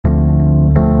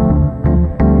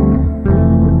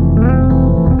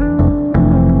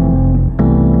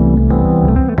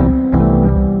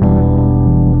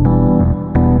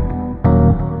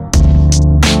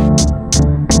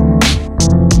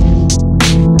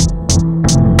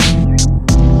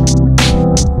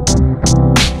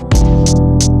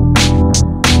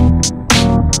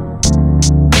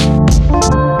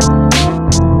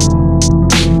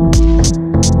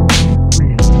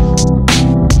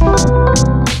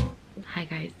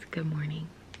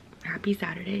happy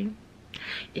Saturday.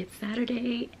 It's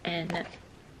Saturday and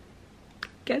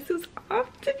guess who's off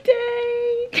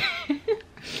today?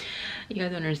 You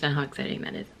guys don't understand how exciting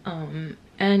that is.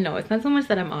 And no, it's not so much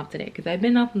that I'm off today because I've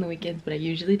been off on the weekends, but I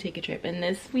usually take a trip, and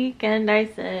this weekend I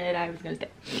said I was gonna stay.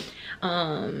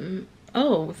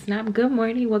 Oh snap, good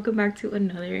morning, welcome back to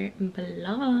another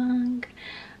vlog.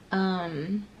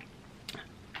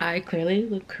 I clearly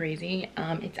look crazy.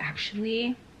 It's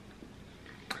actually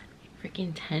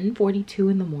freaking 10:42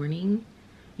 in the morning.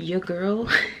 Your girl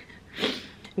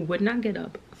would not get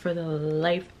up for the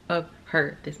life of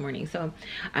her this morning, so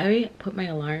I put my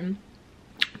alarm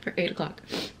for 8 o'clock.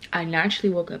 I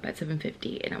naturally woke up at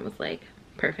 7:50 and I was like,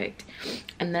 perfect.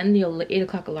 And then the 8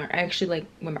 o'clock alarm, I actually like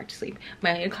went back to sleep.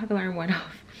 My 8 o'clock alarm went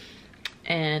off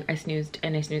and I snoozed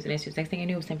and I snoozed and I snoozed. Next thing I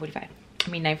knew, it was 9:45.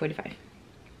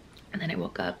 And then I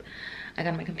woke up, I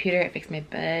got on my computer, I fixed my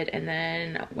bed, and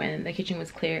then when the kitchen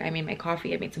was clear, I made my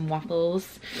coffee, I made some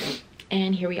waffles,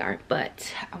 and here we are.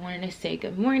 But I wanted to say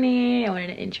good morning, I wanted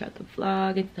to intro out the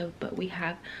vlog and stuff, but we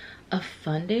have a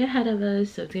fun day ahead of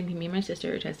us. So it's gonna be me and my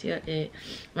sister, Tessia. It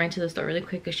ran to the store really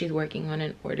quick because she's working on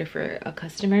an order for a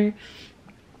customer.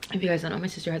 If you guys don't know, my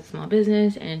sister has a small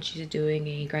business and she's doing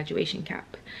a graduation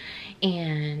cap.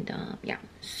 And yeah,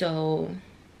 so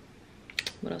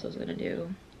what else was I gonna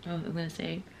do? Oh, I'm gonna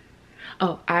say,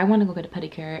 oh, I want to go get a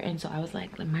pedicure, and so I was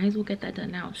like, I might as well get that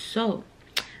done now. So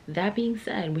that being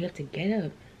said, we have to get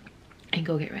up and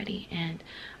go get ready. And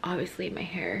obviously my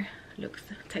hair looks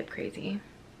type crazy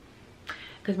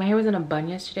because my hair was in a bun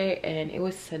yesterday and it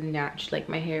was snatched, like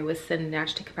my hair was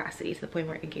snatched to capacity to the point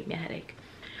where it gave me a headache.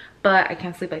 But I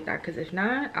can't sleep like that because if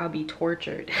not, I'll be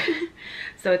tortured.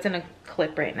 So it's in a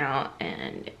clip right now,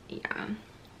 and yeah,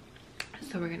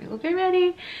 so we're gonna go get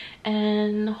ready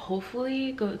and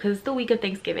hopefully go, because it's the week of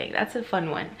Thanksgiving. That's a fun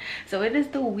one. So it is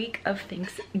the week of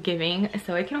Thanksgiving,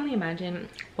 so I can only imagine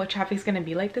what traffic's gonna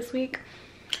be like this week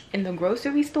in the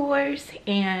grocery stores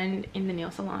and in the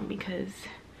nail salon, because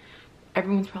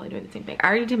everyone's probably doing the same thing. I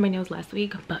already did my nails last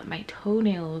week, but my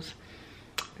toenails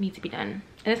need to be done.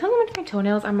 And it's not so much my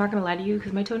toenails, I'm not gonna lie to you,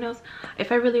 because my toenails,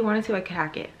 if I really wanted to, I could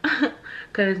hack it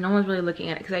because no one's really looking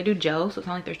at it, because I do gel, so it's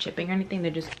not like they're chipping or anything,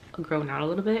 they're just grown out a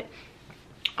little bit.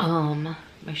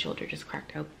 My shoulder just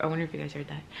cracked out. I wonder if you guys heard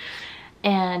that.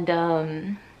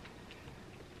 And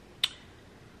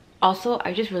also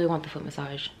I just really want the foot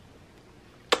massage.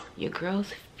 Your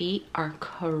girl's feet are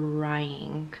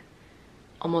crying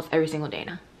almost every single day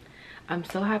now. I'm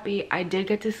so happy. I did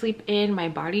get to sleep in, my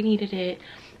body needed it.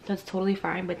 That's totally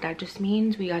fine, but that just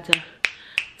means we got to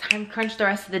time crunch the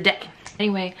rest of the day.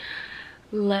 Anyway,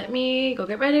 let me go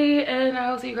get ready and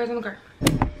I'll see you guys in the car.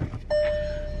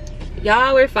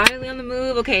 Y'all, we're finally on the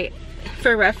move. Okay,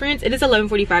 for reference, it is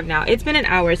 11:45 now. It's been an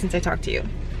hour since I talked to you.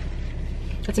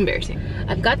 That's embarrassing.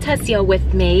 I've got Tessia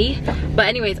with me, but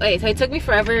anyways, okay, so it took me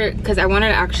forever because I wanted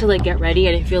to actually like get ready.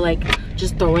 I didn't feel like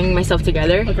just throwing myself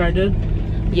together like I did.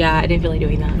 Yeah, I didn't feel like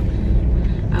doing that.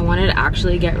 I wanted to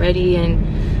actually get ready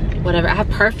and whatever. I have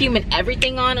perfume and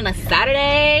everything on a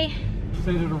Saturday.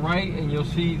 Stay to the right and you'll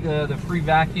see the free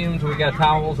vacuums. We got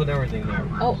towels and everything there.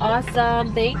 Oh,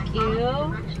 awesome. Thank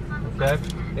you. Okay.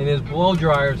 And there's blow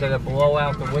dryers that blow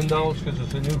out the windows because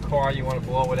it's a new car. You want to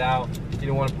blow it out. You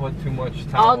don't want to put too much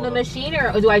towel on the machine,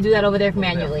 or do I do that over there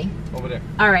manually? Over there.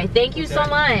 All right. Thank you so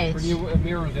much. Put your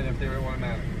mirrors in if they want to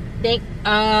matter.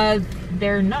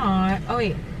 They're not. Oh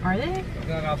wait, are they? If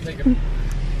not, I'll take it.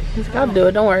 I'll do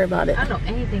it, don't worry about it. I don't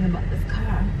know anything about this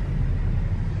car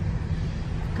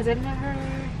because I've never,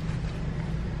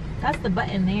 that's the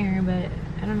button there, but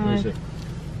I don't know if,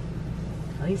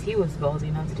 at least he was ballsy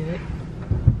enough to do it.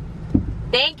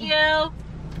 Thank you.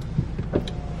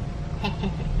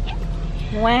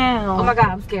 Wow. Oh my god,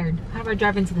 I'm scared. How do I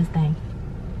drive into this thing?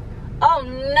 Oh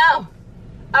no.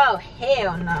 Oh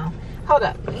hell no. Hold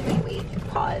up. Wait.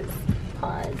 Pause.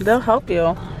 They'll help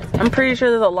you. I'm pretty sure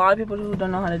there's a lot of people who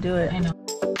don't know how to do it. I know.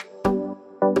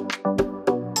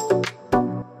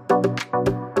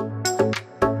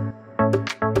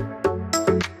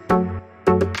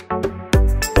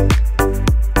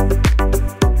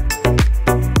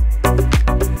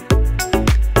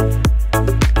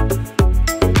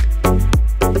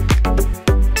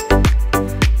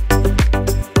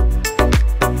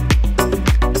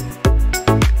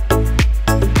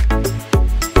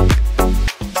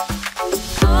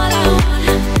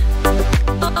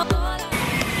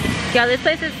 Yeah, this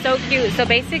place is so cute. So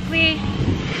basically,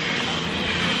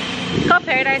 it's called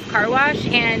Paradise Car Wash,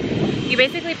 and you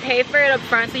basically pay for it up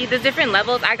front. So there's different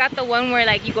levels. I got the one where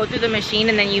like you go through the machine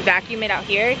and then you vacuum it out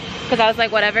here, because I was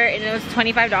like whatever, and it was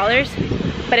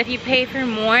 $25. But if you pay for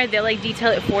more, they'll like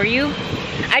detail it for you.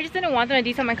 I just didn't want them to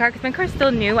detail my car because my car's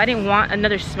still new. I didn't want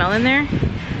another smell in there.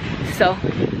 So,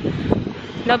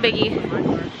 no biggie.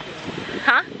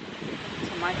 Huh?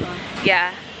 My car.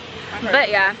 Yeah. But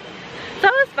yeah. So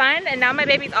it was fun, and now my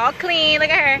baby's all clean. Look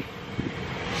at her.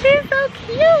 She's so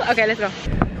cute. Okay, let's go.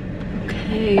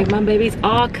 Okay, my baby's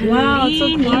all clean. Wow, it's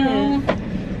so quiet.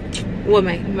 What,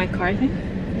 my car thing?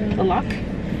 Yeah. The lock?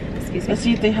 Excuse me. Let's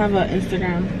see if they have an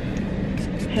Instagram.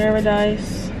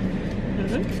 Paradise.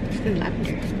 It's in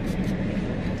lavender.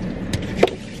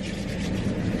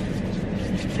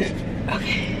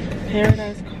 Okay.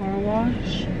 Paradise Car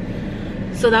Wash.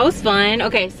 So that was fun.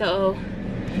 Okay, so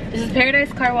this is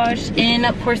Paradise Car Wash in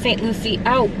Port St. Lucie.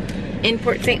 In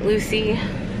Port St. Lucie,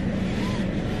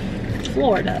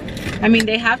 Florida. I mean,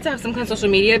 they have to have some kind of social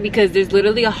media because there's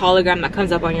literally a hologram that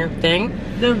comes up on your thing.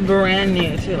 They're brand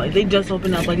new too. Like they just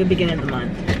opened up like the beginning of the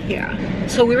month. Yeah.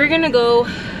 So we were gonna go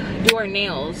do our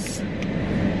nails,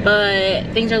 but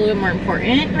things are a little more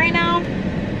important right now.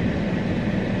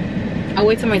 I'll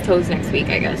wait till my toes next week,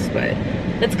 I guess. But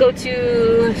let's go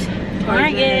to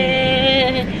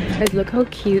Target. Guys, look how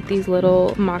cute these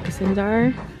little moccasins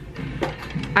are.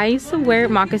 I used to wear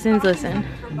moccasins. Listen,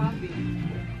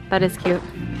 that is cute.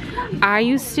 I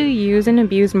used to use and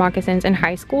abuse moccasins in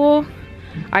high school.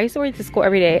 I used to wear these to school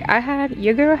every day.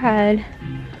 Your girl had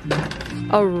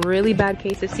a really bad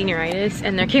case of senioritis,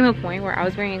 and there came a point where I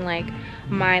was wearing like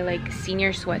my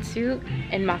senior sweatsuit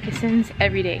and moccasins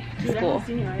every day to school. I had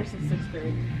senioritis in 6th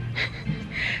grade.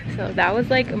 So that was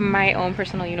like my own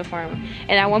personal uniform,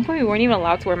 and at one point we weren't even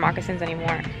allowed to wear moccasins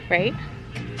anymore, right?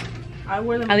 I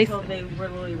wore them at until least they were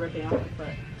literally ripping off my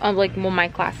foot. Well, my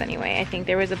class anyway. I think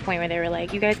there was a point where they were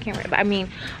like, you guys can't wear it. But I mean,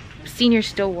 seniors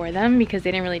still wore them because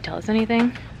they didn't really tell us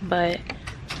anything, but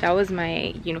that was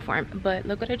my uniform. But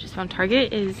look what I just found.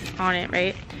 Target is on it,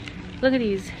 right? Look at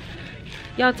these.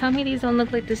 Y'all, tell me these don't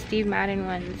look like the Steve Madden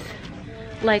ones.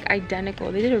 Like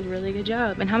identical. They did a really good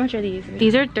job. And how much are these?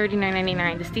 These are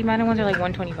 $39.99. The Steve Madden ones are like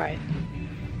 $125,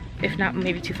 if not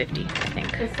maybe $250, I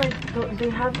think. It's like they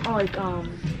have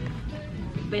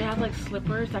they have like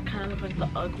slippers that kind of look like the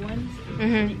UGG ones.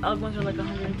 The UGG ones are like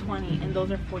 120 and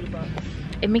those are 40 bucks.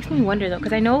 It makes me wonder though,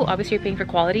 because I know obviously you're paying for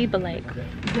quality, but like,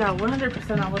 yeah,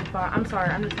 100% I would buy. I'm sorry,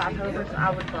 I'm the top person.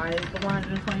 I would buy the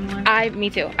 121. Me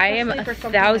too. I am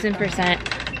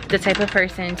 1,000% the type of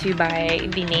person to buy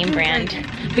the name brand,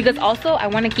 because also I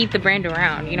want to keep the brand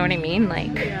around. You know what I mean?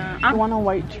 Like, yeah, I want a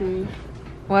white tree.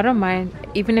 Well, I don't mind,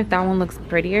 even if that one looks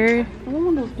prettier. I want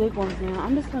one of those big ones, man.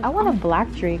 I'm just like, I want a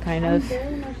black tree, kind of. I'm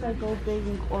very much like go big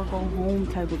or go home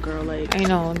type of girl. Like, I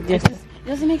know. It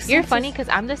doesn't make sense. You're funny because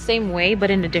I'm the same way,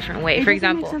 but in a different way. For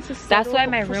example, that's why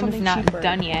my room's not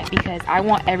done yet, because I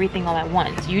want everything all at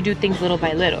once. You do things little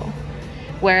by little.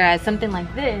 Whereas something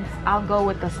like this, I'll go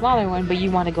with the smaller one, but you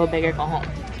want to go big or go home.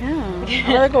 Yeah.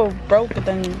 I'd rather go broke, but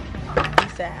then be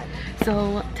sad.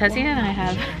 So Tessie and I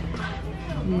have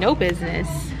no business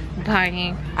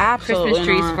buying Absolutely Christmas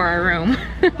trees not. for our room.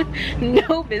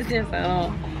 No business at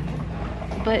all.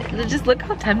 But just look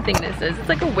how tempting this is. It's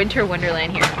like a winter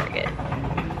wonderland here at Target.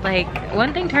 Like,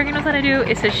 one thing Target knows how to do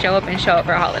is to show up and show up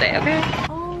for a holiday, okay?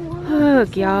 Oh,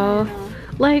 Look, y'all.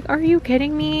 Like, are you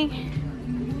kidding me?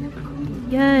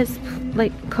 Yes,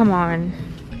 like, come on.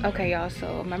 Okay, y'all,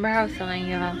 so remember how I was telling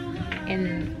y'all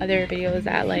in other videos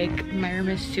that like my room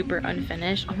is super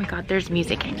unfinished? Oh my god, there's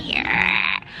music in here.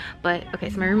 But okay,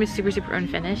 so my room is super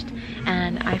unfinished,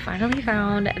 and I finally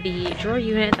found the drawer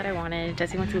unit that I wanted.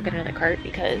 Jessie wants to go get another cart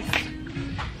because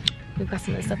we've got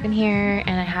some of this stuff in here,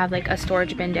 and I have like a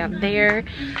storage bin down there,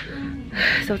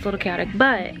 so it's a little chaotic.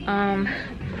 But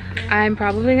I'm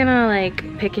probably gonna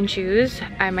like pick and choose.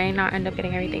 I might not end up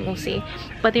getting everything, we'll see.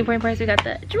 But the important part is we got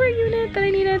the drawer unit that I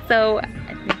needed, so I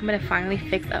think I'm gonna finally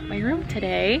fix up my room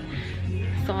today,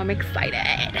 so I'm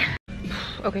excited.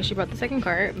 Okay, she brought the second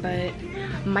cart, but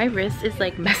my wrist is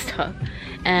like messed up,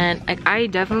 and like I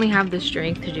definitely have the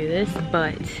strength to do this,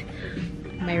 but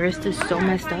my wrist is so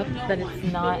messed up that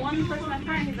it's not.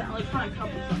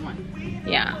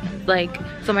 Yeah, like,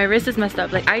 so my wrist is messed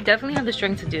up. Like, I definitely have the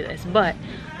strength to do this, but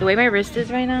the way my wrist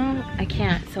is right now, I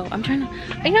can't. So I'm trying to,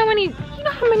 you know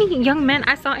how many young men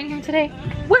I saw in here today?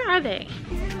 Where are they?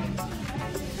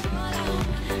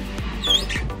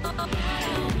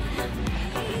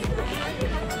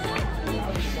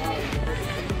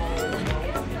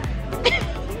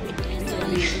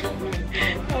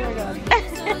 Oh my god.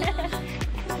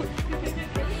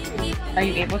 Are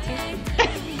you able to?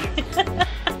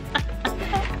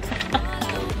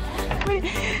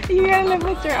 You gotta live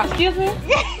with your, excuse me?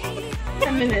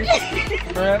 10 minutes.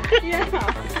 Yeah.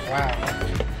 Wow.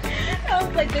 I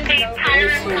was like, there's no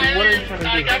So what are you trying to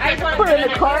do? I just want to put it in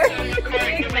the car.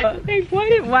 Like,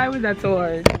 why was that so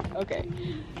hard? Okay,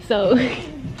 so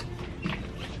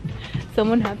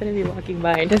someone happened to be walking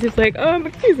by and Tessie's like,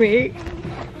 excuse me.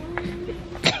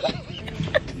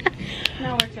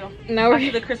 Now we're chill. Now we're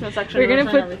to the Christmas section. We're gonna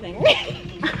put everything.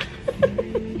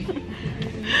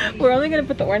 We're only gonna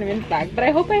put the ornaments back, but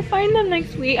I hope I find them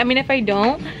next week. I mean, if I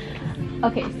don't.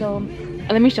 Okay, so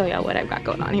let me show y'all what I've got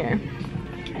going on here.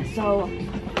 So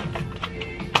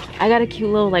I got a cute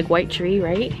little like white tree,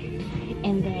 right?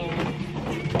 And then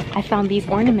I found these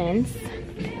ornaments,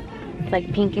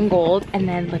 like pink and gold, and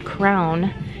then the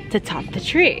crown to top the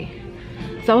tree.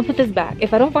 So I'm gonna put this back.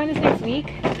 If I don't find this next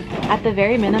week, at the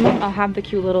very minimum, I'll have the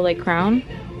cute little like crown.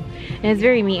 And it's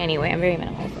very me anyway, I'm very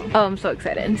minimal. So. Oh, I'm so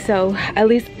excited. So at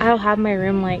least I'll have my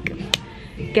room like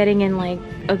getting in like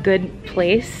a good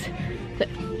place.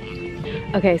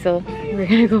 Okay, so we're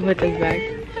gonna go put this back.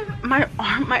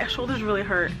 My shoulders really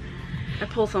hurt. I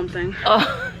pulled something.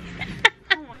 Oh.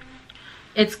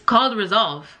 It's called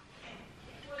resolve.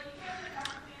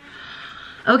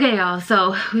 Okay, y'all,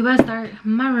 so we about to start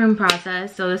my room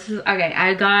process. So this is, okay,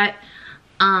 I got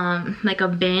like a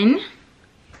bin,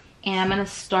 and I'm gonna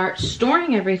start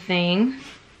storing everything.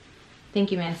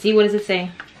 Thank you, man. See, what does it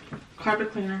say?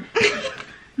 Carpet cleaner.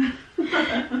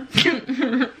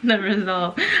 The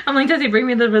resolve. I'm like, Tessie, bring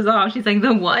me the resolve. She's like,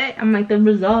 the what? I'm like, the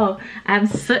resolve. I have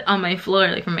soot on my floor,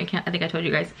 like from my I think I told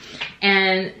you guys.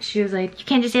 And she was like, you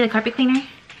can't just say the carpet cleaner?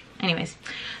 Anyways,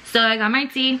 so I got my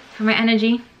tea for my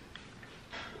energy.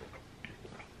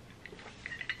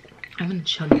 I'm gonna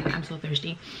chug that. I'm so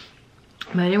thirsty.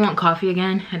 But I didn't want coffee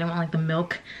again. I didn't want like the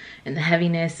milk and the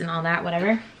heaviness and all that,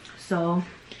 whatever. So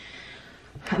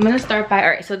I'm gonna start by, all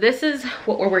right, so this is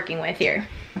what we're working with here.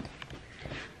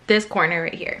 This corner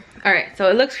right here. All right, so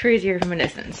it looks crazier from a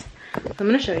distance. So I'm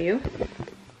gonna show you.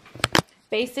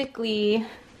 Basically,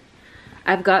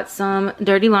 I've got some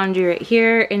dirty laundry right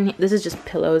here, and this is just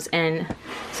pillows and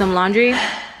some laundry.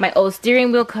 My old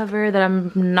steering wheel cover that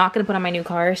I'm not gonna put on my new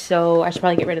car, so I should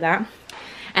probably get rid of that.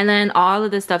 And then all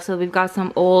of this stuff. So we've got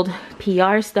some old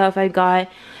PR stuff I got.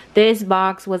 This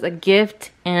box was a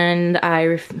gift and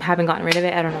I haven't gotten rid of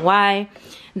it. I don't know why.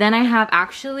 Then I have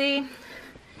actually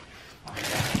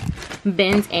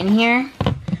bins in here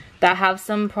that have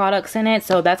some products in it,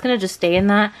 so that's gonna just stay in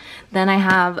that. Then I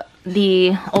have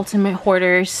the Ultimate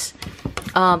Hoarders,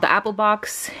 the Apple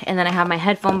box, and then I have my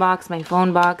headphone box, my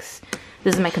phone box.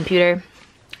 This is my computer.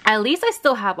 At least I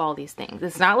still have all these things.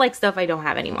 It's not like stuff I don't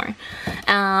have anymore.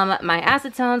 My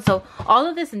acetone. So all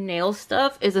of this nail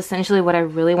stuff is essentially what I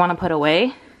really want to put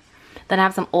away. Then I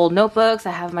have some old notebooks.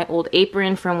 I have my old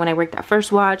apron from when I worked at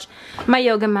First Watch. My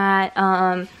yoga mat.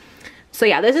 So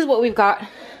yeah, this is what we've got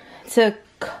to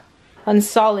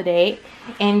consolidate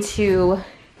into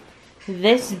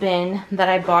this bin that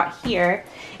I bought here.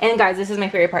 And guys, this is my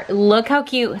favorite part. Look how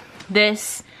cute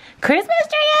this Christmas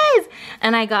tree is!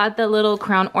 And I got the little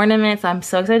crown ornaments. I'm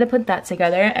so excited to put that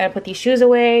together. I put these shoes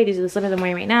away. These are the slippers I'm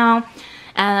wearing right now.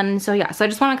 And so yeah, so I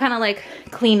just want to kind of like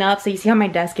clean up. So you see how my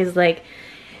desk is like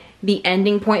the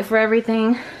ending point for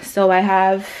everything. So I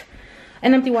have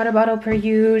an empty water bottle per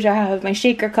use. I have my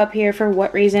shaker cup here for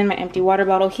what reason. My empty water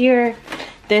bottle here.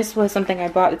 This was something I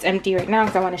bought. It's empty right now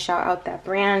because I want to shout out that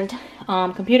brand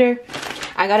computer.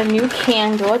 I got a new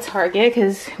candle at Target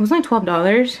because it was only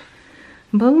 $12.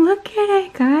 But look at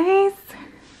it, guys.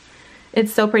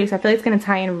 It's so pretty. So I feel like it's going to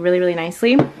tie in really, really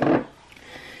nicely.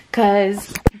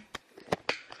 Because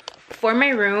for my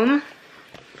room,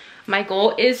 my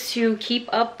goal is to keep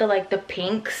up the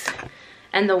pinks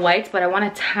and the whites, but I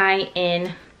want to tie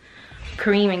in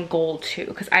cream and gold too,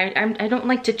 because I don't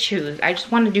like to choose. I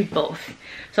just want to do both.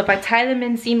 So if I tie them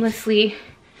in seamlessly,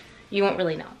 you won't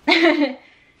really know.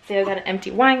 So I got an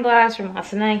empty wine glass from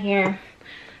last night here.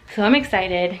 So I'm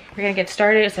excited. We're gonna get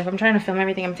started. So if I'm trying to film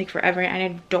everything, I'm gonna take forever, and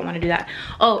I don't want to do that.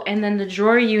 Oh, and then the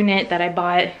drawer unit that I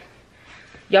bought.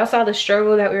 Y'all saw the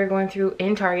struggle that we were going through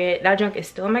in Target. That junk is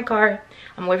still in my car.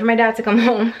 I'm waiting for my dad to come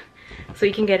home so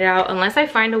he can get it out, unless I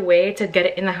find a way to get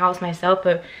it in the house myself.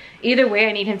 But either way,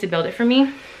 I need him to build it for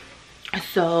me.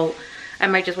 So I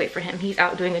might just wait for him. He's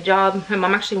out doing a job. My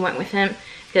mom actually went with him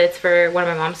because it's for one of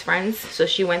my mom's friends. So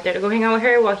she went there to go hang out with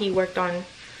her while he worked on her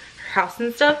house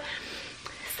and stuff.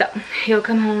 So he'll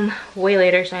come home way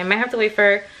later. So I might have to wait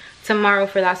for tomorrow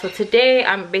for that. So today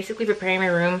I'm basically preparing my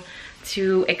room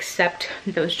to accept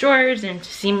those drawers and to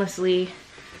seamlessly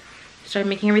start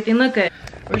making everything look good.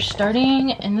 We're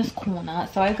starting in this corner.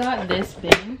 So I got this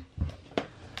bin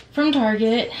from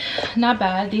Target. Not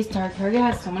bad. These Target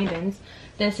has so many bins.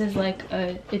 This is like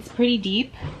it's pretty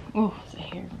deep. Oh, the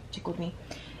hair tickled me.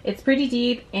 It's pretty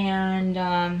deep,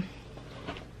 and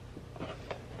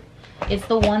it's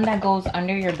the one that goes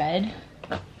under your bed.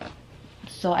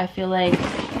 So I feel like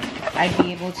I'd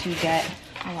be able to get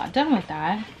a lot done with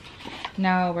that.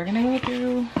 Now we're gonna go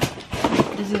through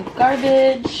this is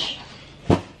garbage.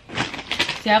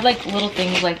 See, I have like little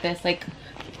things like this, like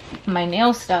my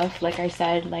nail stuff. Like I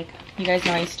said, like you guys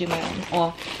know I used to do my own,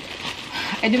 well,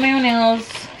 I do my own nails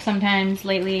sometimes.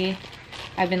 Lately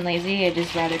I've been lazy. I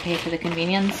just rather pay for the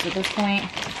convenience at this point.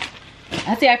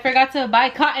 That's it, I forgot to buy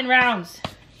cotton rounds.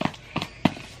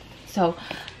 So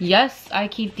yes, I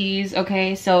keep these.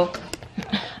 Okay, so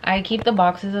I keep the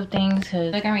boxes of things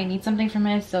because like I might need something from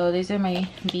it. So these are my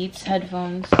Beats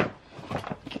headphones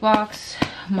box,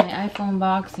 my iPhone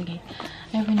box in case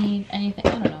I ever need anything. I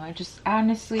don't know, I just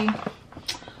honestly,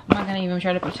 I'm not gonna even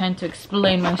try to pretend to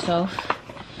explain myself.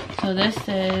 So this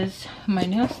is my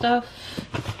nail stuff.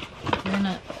 We're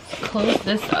gonna close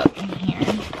this up in here.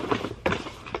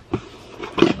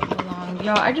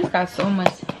 Y'all, I just got so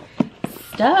much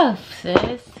stuff,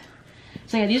 sis.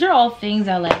 So yeah, these are all things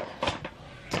that like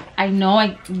I know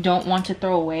I don't want to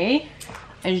throw away.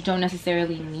 I just don't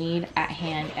necessarily need at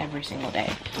hand every single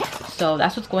day. So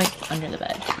that's what's going under the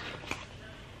bed.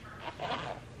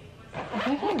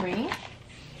 Okay, ready?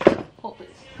 Hold please.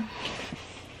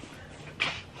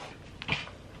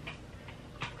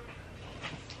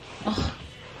 Oh,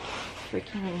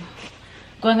 freaking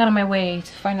going out of my way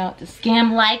to find out the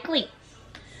scam likely.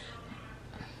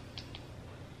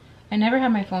 I never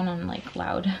have my phone on like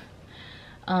loud.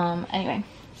 Anyway,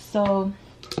 so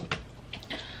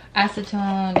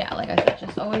acetone, yeah, like I said,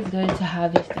 just always good to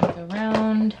have these things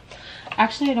around.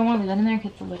 Actually, I don't want to leave that in there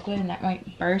because it's a liquid and that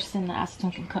might burst and the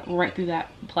acetone can cut right through that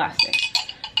plastic.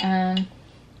 And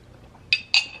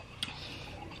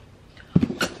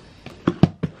I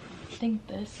think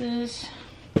this is,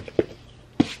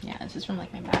 yeah, this is from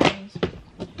like my batteries.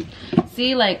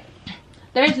 See, like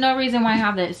there's no reason why I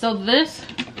have this. So this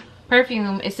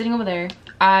perfume is sitting over there.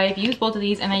 I've used both of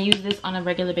these and I use this on a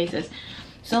regular basis.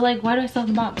 So like, why do I still have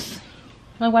the box?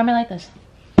 Like, why am I like this?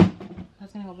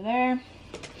 That's gonna go over there.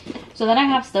 So then I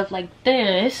have stuff like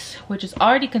this, which is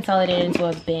already consolidated into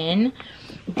a bin.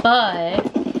 But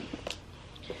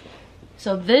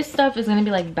so this stuff is gonna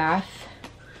be like bath,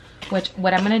 which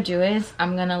what I'm gonna do is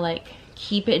I'm gonna like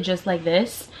keep it just like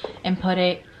this and put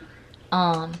it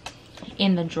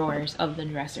in the drawers of the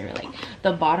dresser. Like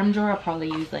the bottom drawer I'll probably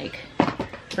use like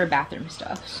for bathroom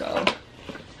stuff. So I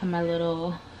have my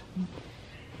little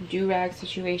do-rag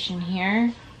situation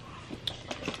here.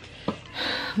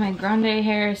 My grande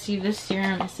hair. See, this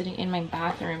serum is sitting in my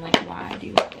bathroom. Like, why do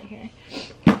you have it here?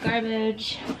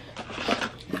 Garbage.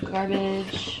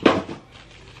 Garbage.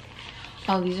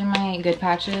 Oh, these are my good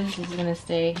patches. This is gonna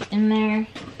stay in there.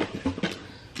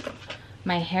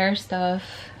 My hair stuff,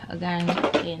 again,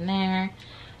 stay in there.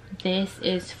 This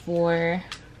is for,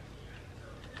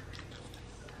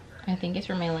 I think it's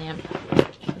for my lamp.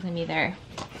 It's gonna be there.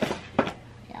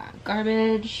 Yeah,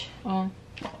 garbage. Oh,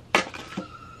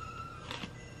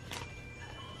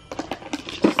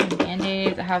 some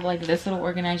band-aids. I have like this little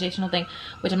organizational thing,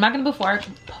 which I'm not gonna go far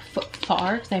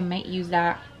because I might use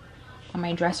that on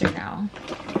my dresser now.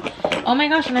 Oh my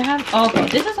gosh, and I have, oh, okay,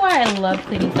 this is why I love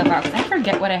cleaning stuff out, because I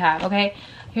forget what I have. Okay,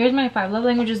 here's my 5 love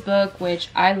languages book, which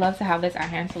I love to have this at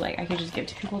hand so like I could just give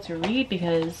to people to read,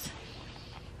 because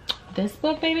this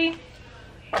book, baby,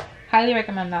 highly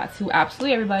recommend that to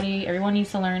absolutely everybody. Everyone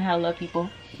needs to learn how to love people.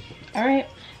 All right,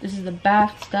 this is the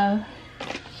bath stuff.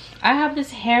 I have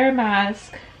this hair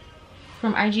mask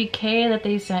from IGK that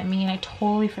they sent me and I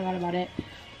totally forgot about it.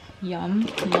 Yum,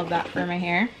 love that for my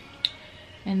hair.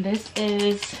 And this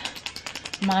is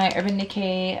my Urban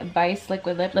Decay Vice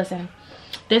liquid lip. Listen,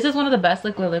 this is one of the best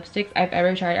liquid lipsticks I've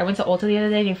ever tried. I went to Ulta the other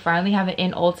day and they finally have it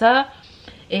in Ulta.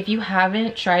 If you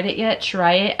haven't tried it yet,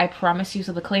 try it. I promise you.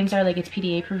 So the claims are like it's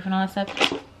PDA proof and all that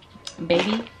stuff.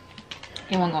 Baby,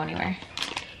 it won't go anywhere.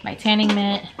 My tanning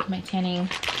mitt, my tanning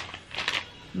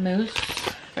mousse,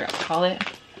 I forgot to call it.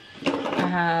 I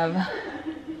have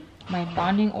my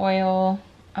bonding oil.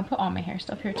 I'll put all my hair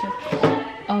stuff here too.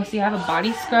 Oh, see, I have a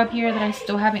body scrub here that I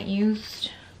still haven't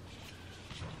used.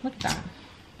 Look at that.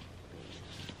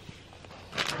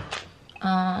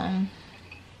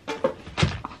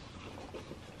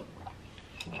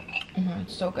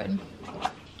 It's so good.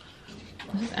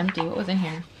 This is empty. What was in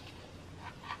here?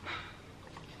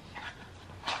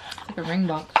 It's like a ring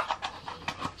box.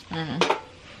 I don't know.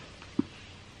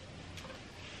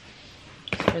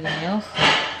 It's for the nails.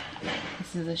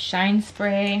 This is a shine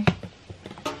spray.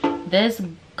 This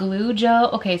glue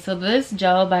gel. Okay, so this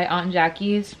gel by Aunt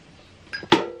Jackie's.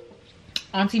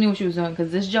 Auntie knew what she was doing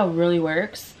because this gel really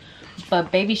works.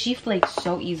 But baby, she flakes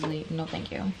so easily. No,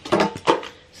 thank you.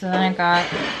 So then I got,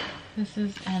 this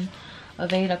is an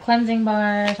Aveda cleansing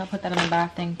bars. I'll put that in the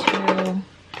bath thing too.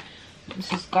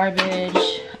 This is garbage.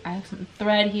 I have some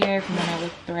thread here from when I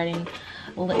was threading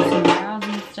some gowns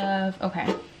and stuff.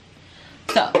 Okay.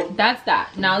 So that's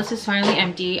that. Now this is finally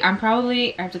empty. I have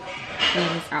to clean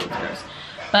this out, it's gross.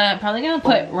 But I'm probably gonna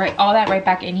put all that right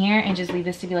back in here and just leave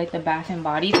this to be like the bath and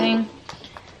body thing.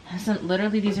 So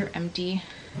literally these are empty.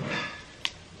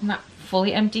 Not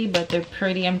fully empty, but they're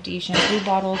pretty empty shampoo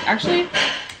bottles. Actually,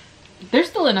 there's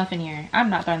still enough in here. I'm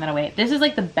not throwing that away. This is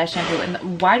like the best shampoo.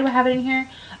 And why do I have it in here?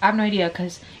 I have no idea,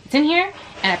 because it's in here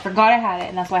and I forgot I had it,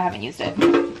 and that's why I haven't used it.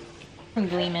 I'm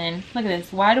gleaming. Look at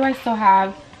this. Why do I still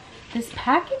have this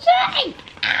packaging?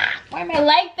 Why am I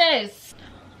like this?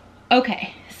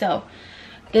 Okay, so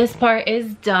this part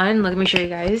is done. Let me show you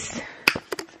guys.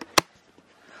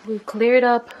 We've cleared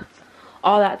up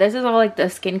all that. This is all like the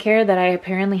skincare that I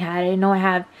apparently had. I didn't know I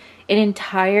have an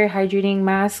entire hydrating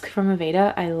mask from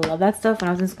Aveda. I love that stuff. When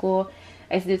I was in school,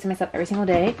 I used to do it to myself every single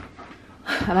day.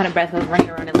 I'm out of breath. I was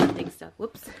running around and lifting stuff.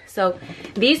 Whoops. So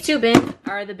these two bins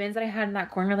are the bins that I had in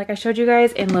that corner like I showed you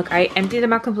guys. And look, I emptied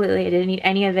them out completely. I didn't need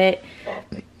any of it.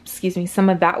 Excuse me. Some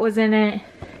of that was in it.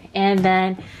 And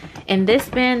then in this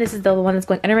bin, this is the one that's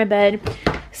going under my bed.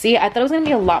 See, I thought it was gonna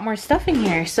be a lot more stuff in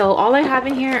here. So all I have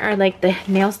in here are like the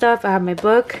nail stuff. I have my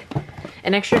book,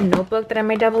 an extra notebook that I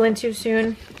might dabble into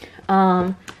soon,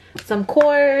 some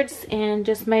cords, and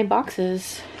just my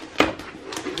boxes.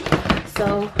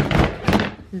 So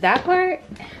that part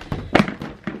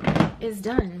is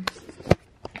done.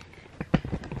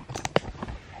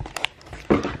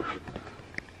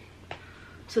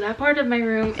 So that part of my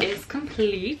room is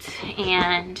complete,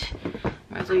 and I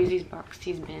might as well use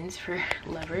these bins for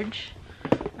leverage.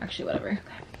 Actually, whatever.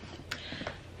 Okay.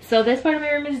 So this part of my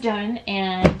room is done,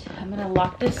 and I'm gonna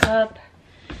lock this up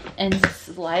and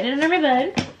slide it under my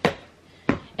bed.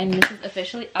 And this is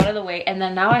officially out of the way. And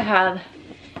then now I have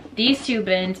these two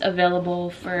bins available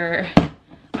for,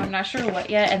 I'm not sure what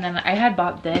yet. And then I had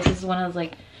bought this. This is one of those,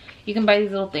 like, you can buy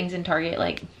these little things in Target,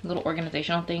 like little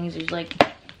organizational things. There's like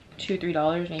 $2,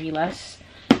 $3, maybe less.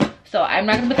 So I'm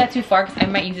not gonna put that too far because I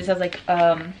might use this as like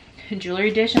a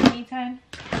jewelry dish in the meantime.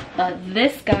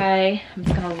 This guy, I'm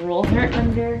just gonna roll her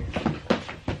under.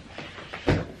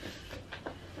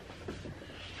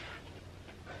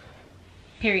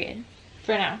 Period.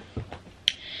 For now.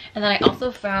 And then I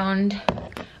also found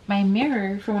my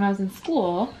mirror from when I was in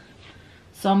school.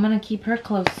 So I'm gonna keep her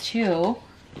close too.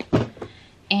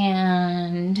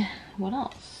 And what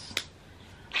else?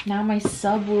 Now my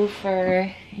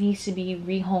subwoofer needs to be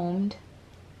rehomed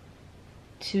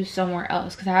to somewhere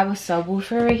else because I have a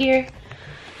subwoofer right here.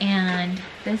 And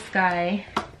this guy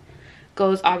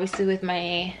goes obviously with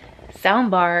my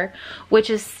sound bar, which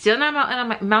is still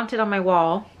not mounted on my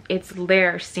wall. It's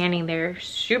there, standing there,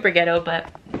 super ghetto,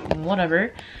 but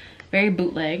whatever. Very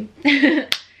bootleg.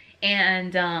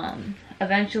 And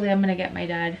eventually I'm gonna get my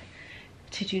dad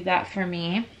to do that for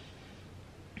me.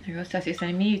 There goes Tessie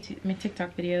sending me my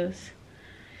TikTok videos.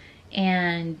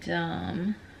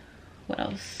 And what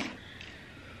else?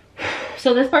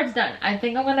 So this part's done. I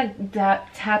think I'm gonna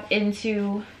tap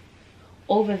into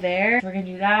over there. We're gonna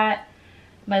do that.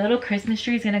 My little Christmas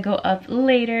tree is gonna go up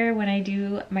later when I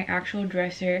do my actual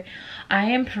dresser. I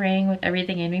am praying with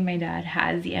everything in me my dad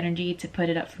has the energy to put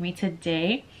it up for me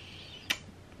today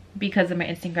because of my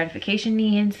instant gratification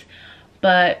needs.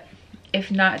 But if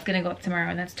not, it's gonna go up tomorrow,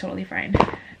 and that's totally fine.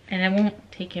 And it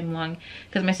won't take him long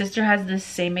because my sister has the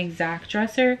same exact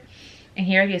dresser and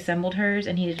he already assembled hers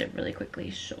and he did it really quickly.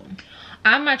 So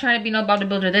I'm not trying to be no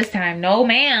bodybuilder this time. No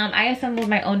ma'am, I assembled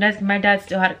my own desk. My dad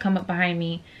still had to come up behind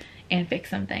me and fix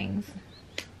some things.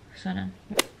 So no.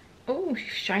 Oh,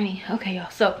 shiny. Okay, y'all.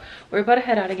 So we're about to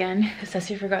head out again because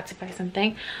Ceci forgot to buy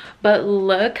something. But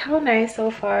look how nice so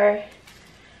far.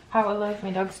 How it looks.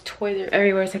 My dog's toys are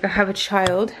everywhere. It's like I have a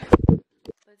child.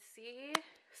 Let's see.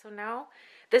 So now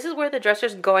this is where the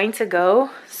dresser's going to go.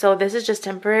 So this is just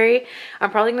temporary.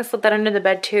 I'm probably gonna slip that under the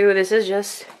bed too. This is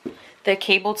just the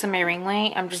cable to my ring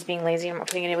light. I'm just being lazy. I'm not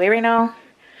putting it away right now.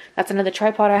 That's another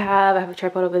tripod I have. I have a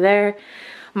tripod over there.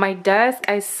 My desk,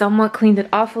 I somewhat cleaned it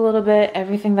off a little bit.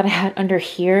 Everything that I had under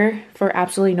here for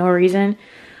absolutely no reason.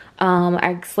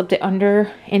 I slipped it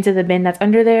into the bin that's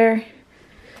under there.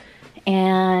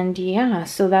 And yeah,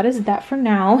 so that is that for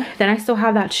now. Then I still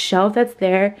have that shelf that's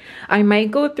there. I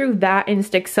might go through that and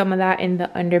stick some of that in the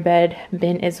underbed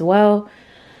bin as well.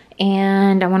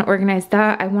 And I want to organize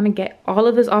that. I want to get all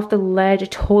of this off the ledge. I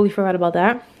totally forgot about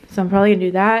that. So I'm probably gonna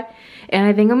do that. And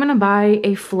I think I'm gonna buy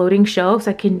a floating shelf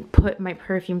so I can put my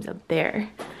perfumes up there.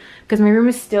 Because my room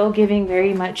is still giving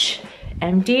very much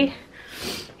empty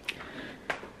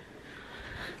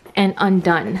and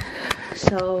undone.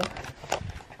 So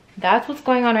that's what's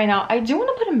going on right now. I do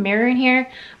want to put a mirror in here,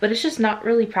 but it's just not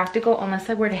really practical unless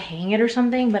I were to hang it or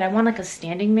something. But I want like a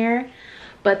standing mirror.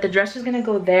 But the dresser's gonna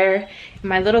go there.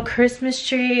 My little Christmas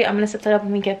tree, I'm gonna set that up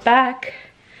when we get back,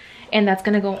 and that's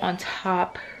gonna go on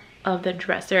top of the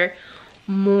dresser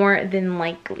more than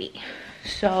likely.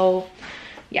 So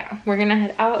yeah, we're gonna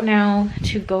head out now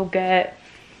to go get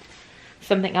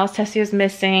something else Tessie is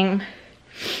missing.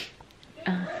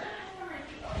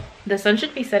 The sun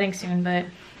should be setting soon, but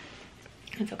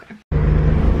it's okay.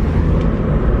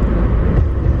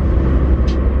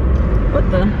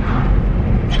 What the?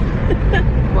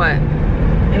 What?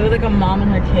 It was like a mom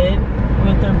and her kid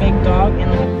with their big dog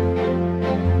and like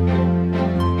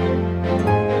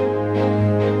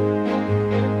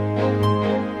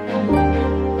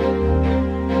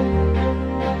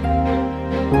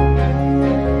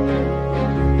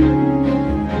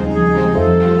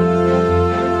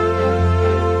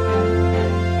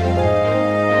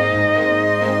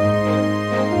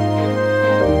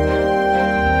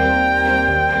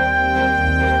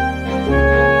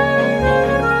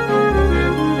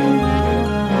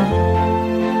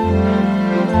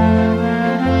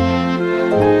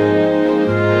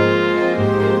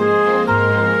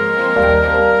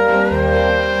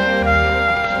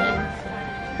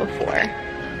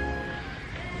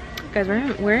guys,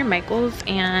 we're in Michael's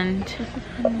and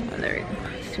oh, there we go.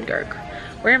 It's too dark.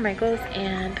 We're in Michael's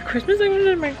and the Christmas decorations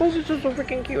at Michael's is just so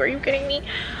freaking cute. Are you kidding me?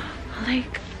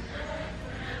 Like,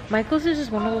 Michael's is just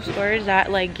one of those stores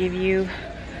that like give you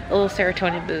a little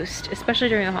serotonin boost, especially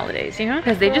during the holidays, you know,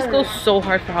 because they just go so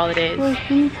hard for holidays.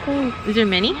 Is there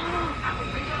mini?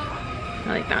 I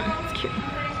like that. It's cute.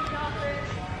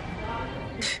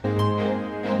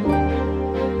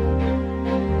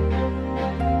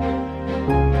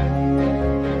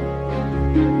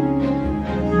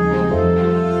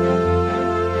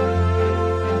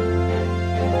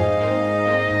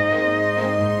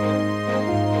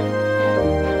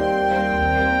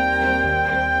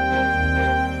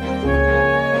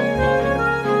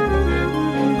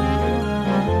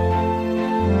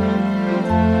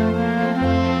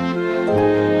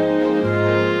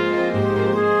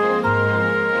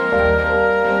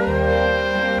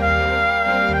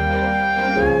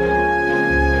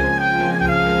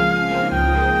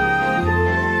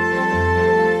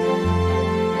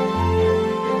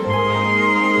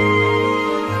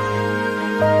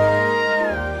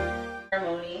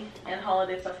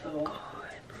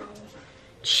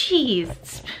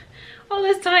 Jeez, all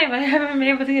this time I haven't been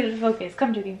able to get it to focus.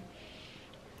 Come, Judy.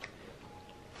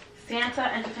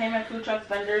 Santa, entertainment, food trucks,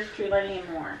 vendors, tree lighting, and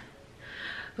more.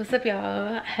 What's up,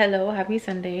 y'all? Hello, happy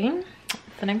Sunday.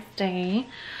 It's the next day.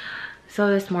 So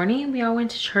this morning we all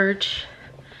went to church.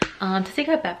 Tissy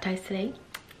got baptized today,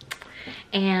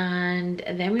 and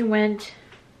then we went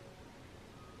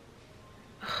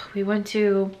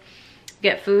to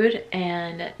get food,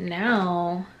 and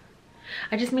now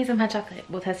I just made some hot chocolate.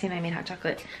 Well, Tessie and I made hot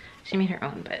chocolate. She made her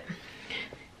own, but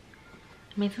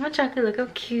I made some hot chocolate. Look how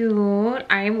cute.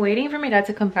 I'm waiting for my dad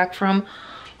to come back from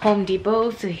Home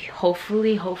Depot, so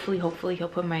hopefully he'll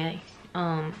put my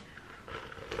my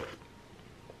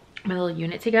little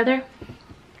unit together.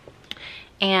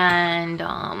 And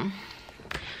I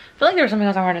feel like there was something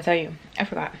else I wanted to tell you. I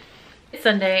forgot. It's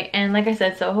Sunday, and like I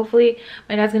said, so hopefully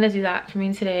my dad's gonna do that for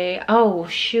me today. Oh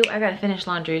shoot, I gotta finish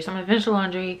laundry, so I'm gonna finish the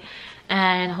laundry,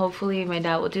 and hopefully my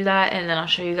dad will do that, and then I'll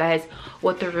show you guys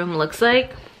what the room looks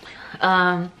like.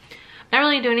 Not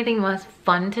really doing anything less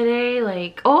fun today.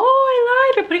 Like, oh,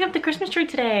 I lied, we're putting up the Christmas tree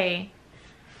today.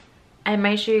 I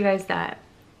might show you guys that.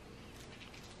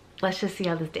 Let's just see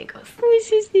how this day goes. Who's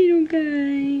this little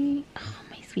guy? Oh,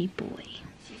 my sweet boy.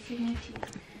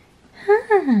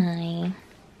 Hi.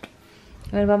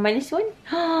 What about my this one?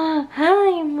 Oh,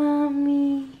 hi,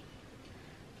 mommy.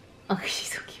 Oh,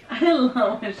 she's so cute. I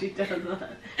love when she does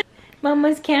that.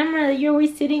 Mama's camera that you're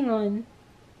always sitting on.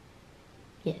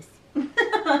 Yes.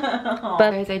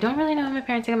 But guys, I don't really know when my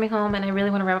parents are coming home, and I really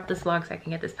want to wrap up this vlog so I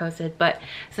can get this posted. But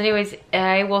so anyways,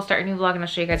 I will start a new vlog and I'll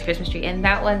show you guys Christmas tree and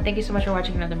that one. Thank you so much for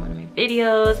watching another one of my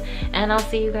videos, and I'll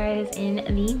see you guys in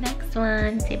the next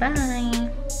one. Say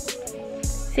bye.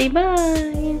 Say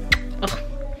bye.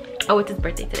 Oh, it's his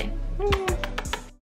birthday today.